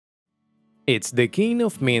It's the king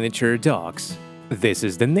of miniature dogs. This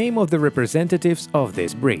is the name of the representatives of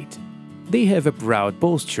this breed. They have a proud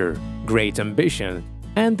posture, great ambition,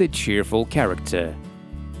 and a cheerful character.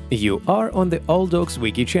 You are on the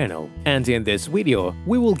AllDogsWiki channel, and in this video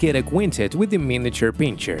we will get acquainted with the miniature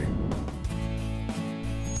pinscher.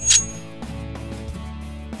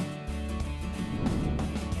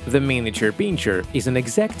 The miniature pinscher is an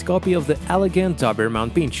exact copy of the elegant Doberman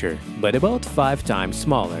pinscher, but about 5 times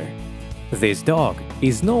smaller. This dog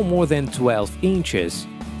is no more than 12 inches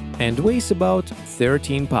and weighs about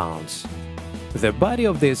 13 pounds. The body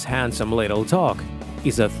of this handsome little dog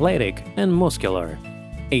is athletic and muscular.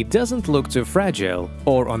 It doesn't look too fragile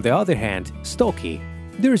or, on the other hand, stocky.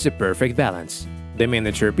 There's a perfect balance. The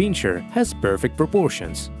miniature pinscher has perfect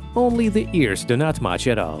proportions, only the ears do not match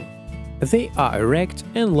at all. They are erect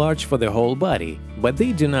and large for the whole body, but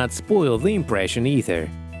they do not spoil the impression either.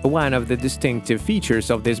 One of the distinctive features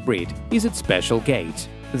of this breed is its special gait.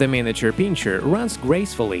 The miniature pinscher runs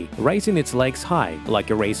gracefully, raising its legs high like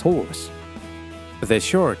a racehorse. The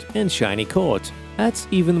short and shiny coat adds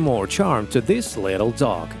even more charm to this little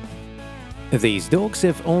dog. These dogs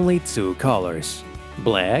have only 2 colors: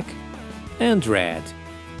 black and red.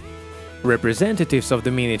 Representatives of the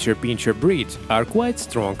miniature pinscher breed are quite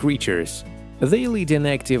strong creatures. They lead an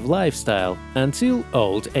active lifestyle until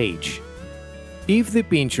old age. If the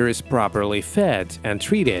pinscher is properly fed and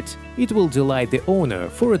treated, it will delight the owner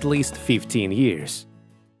for at least 15 years.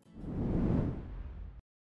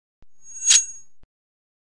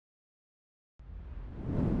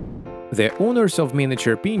 The owners of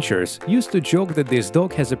miniature pinschers used to joke that this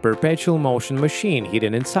dog has a perpetual motion machine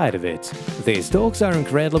hidden inside of it. These dogs are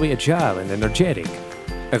incredibly agile and energetic.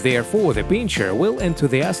 Therefore, the pinscher will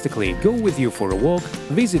enthusiastically go with you for a walk,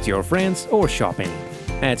 visit your friends, or shopping.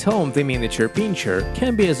 At home, the miniature pinscher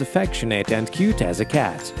can be as affectionate and cute as a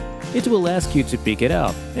cat. It will ask you to pick it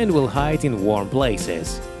up and will hide in warm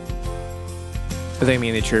places. The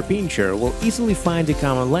miniature pinscher will easily find a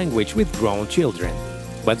common language with grown children.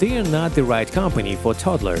 But they are not the right company for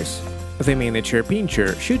toddlers. The miniature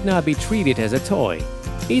pinscher should not be treated as a toy.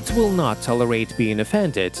 It will not tolerate being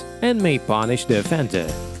offended and may punish the offender.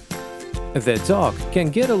 The dog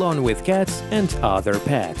can get along with cats and other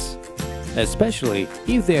pets, especially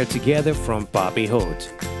if they are together from puppyhood.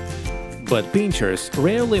 But pinschers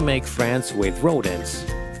rarely make friends with rodents.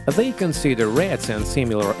 They consider rats and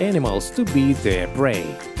similar animals to be their prey.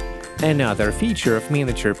 Another feature of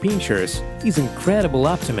miniature pinschers is incredible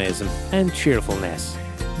optimism and cheerfulness.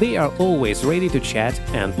 They are always ready to chat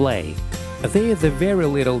and play. They are the very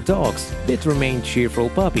little dogs that remain cheerful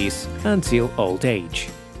puppies until old age.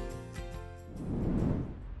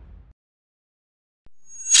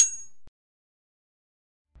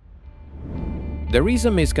 There is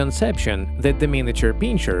a misconception that the miniature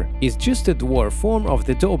pinscher is just a dwarf form of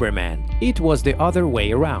the Doberman. It was the other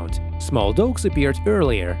way around. Small dogs appeared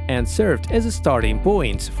earlier and served as a starting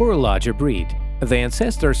point for a larger breed. The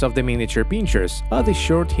ancestors of the miniature pinschers are the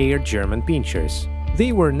short-haired German pinschers.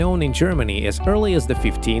 They were known in Germany as early as the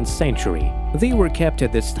 15th century. They were kept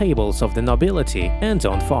at the stables of the nobility and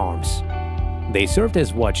on farms. They served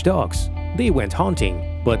as watchdogs. They went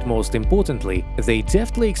hunting, but most importantly, they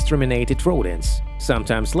deftly exterminated rodents.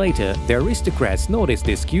 Sometimes later, the aristocrats noticed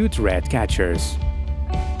these cute rat catchers.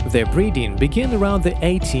 Their breeding began around the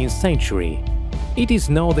 18th century. It is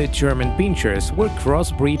known that German pinschers were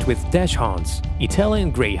crossbreed with dachshunds,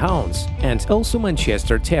 Italian greyhounds, and also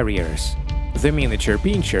Manchester terriers. The miniature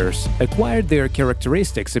pinschers acquired their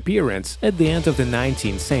characteristic appearance at the end of the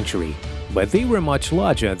 19th century, but they were much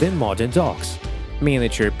larger than modern dogs.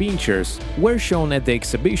 Miniature pinschers were shown at the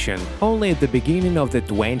exhibition only at the beginning of the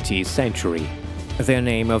 20th century. The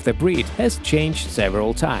name of the breed has changed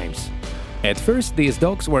several times. At first, these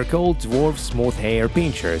dogs were called dwarf smooth-hair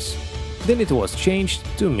pinschers. Then it was changed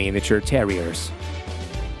to miniature terriers.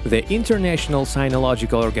 The International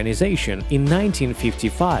Cynological Organization in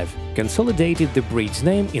 1955 consolidated the breed's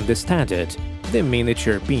name in the standard, the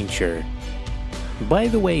miniature pinscher. By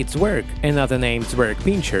the way, Zwerg, another name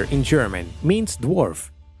Zwergpinscher in German, means dwarf.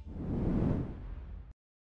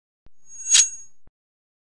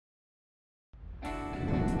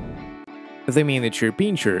 The miniature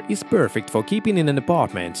pinscher is perfect for keeping in an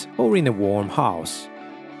apartment or in a warm house.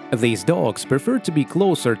 These dogs prefer to be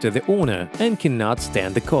closer to the owner and cannot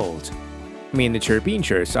stand the cold. Miniature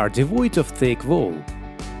pinschers are devoid of thick wool.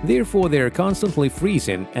 Therefore, they are constantly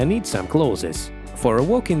freezing and need some clothes. For a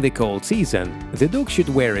walk in the cold season, the dog should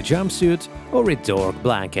wear a jumpsuit or a dark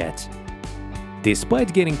blanket.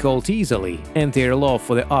 Despite getting cold easily and their love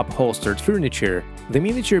for the upholstered furniture, the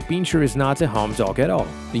miniature pinscher is not a home dog at all.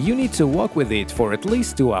 You need to walk with it for at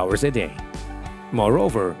least 2 hours a day.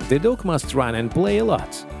 Moreover, the dog must run and play a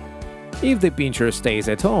lot. If the pinscher stays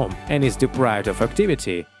at home and is deprived of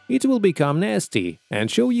activity, it will become nasty and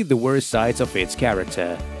show you the worst sides of its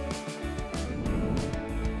character.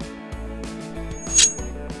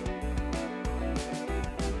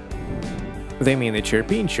 The miniature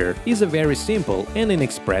pinscher is a very simple and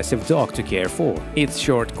inexpressive dog to care for. Its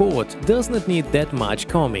short coat does not need that much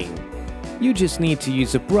combing. You just need to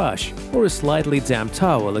use a brush or a slightly damp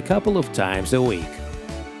towel a couple of times a week.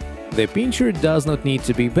 The pinscher does not need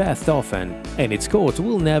to be bathed often, and its coat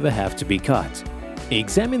will never have to be cut.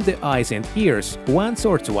 Examine the eyes and ears once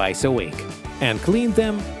or twice a week, and clean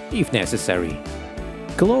them if necessary.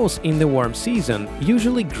 Claws in the warm season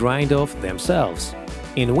usually grind off themselves.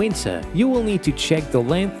 In winter, you will need to check the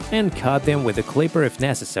length and cut them with a clipper if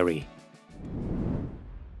necessary.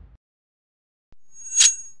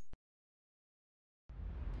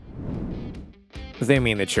 The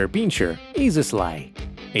miniature pinscher is a sly.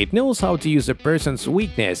 It knows how to use a person's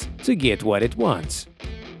weakness to get what it wants.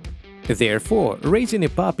 Therefore, raising a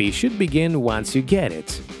puppy should begin once you get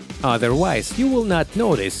it. Otherwise, you will not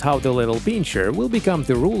notice how the little pinscher will become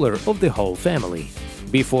the ruler of the whole family.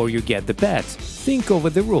 Before you get the pet, think over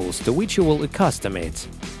the rules to which you will accustom it.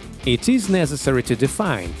 It is necessary to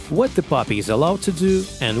define what the puppy is allowed to do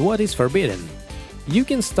and what is forbidden. You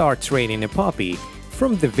can start training a puppy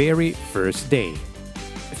from the very first day.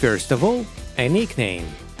 First of all, a nickname,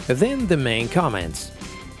 then the main commands: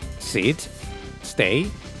 sit, stay,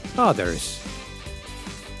 others.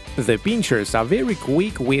 The pinschers are very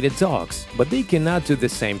quick-witted dogs, but they cannot do the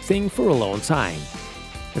same thing for a long time.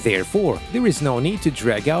 Therefore, there is no need to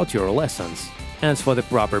drag out your lessons. As for the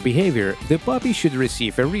proper behavior, the puppy should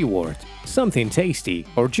receive a reward, something tasty,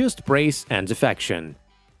 or just praise and affection.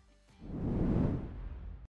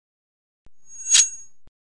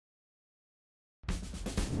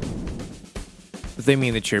 The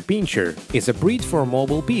miniature pinscher is a breed for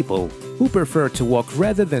mobile people who prefer to walk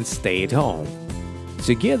rather than stay at home.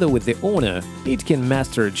 Together with the owner, it can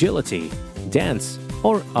master agility, dance,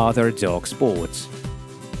 or other dog sports.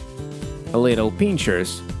 Little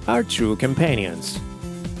pinschers are true companions.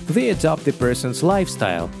 They adopt the person's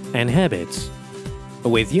lifestyle and habits.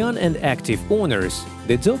 With young and active owners,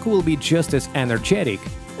 the dog will be just as energetic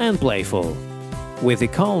and playful. With the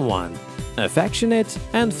calm one, affectionate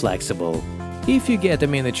and flexible. If you get a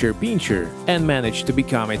miniature pinscher and manage to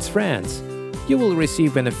become its friends, you will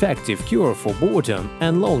receive an effective cure for boredom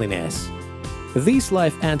and loneliness. This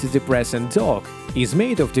life antidepressant dog is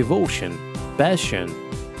made of devotion, passion,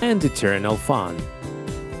 and eternal fun.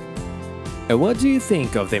 What do you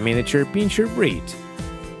think of the miniature pinscher breed?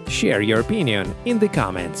 Share your opinion in the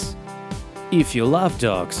comments. If you love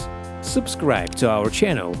dogs, subscribe to our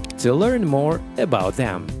channel to learn more about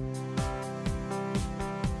them.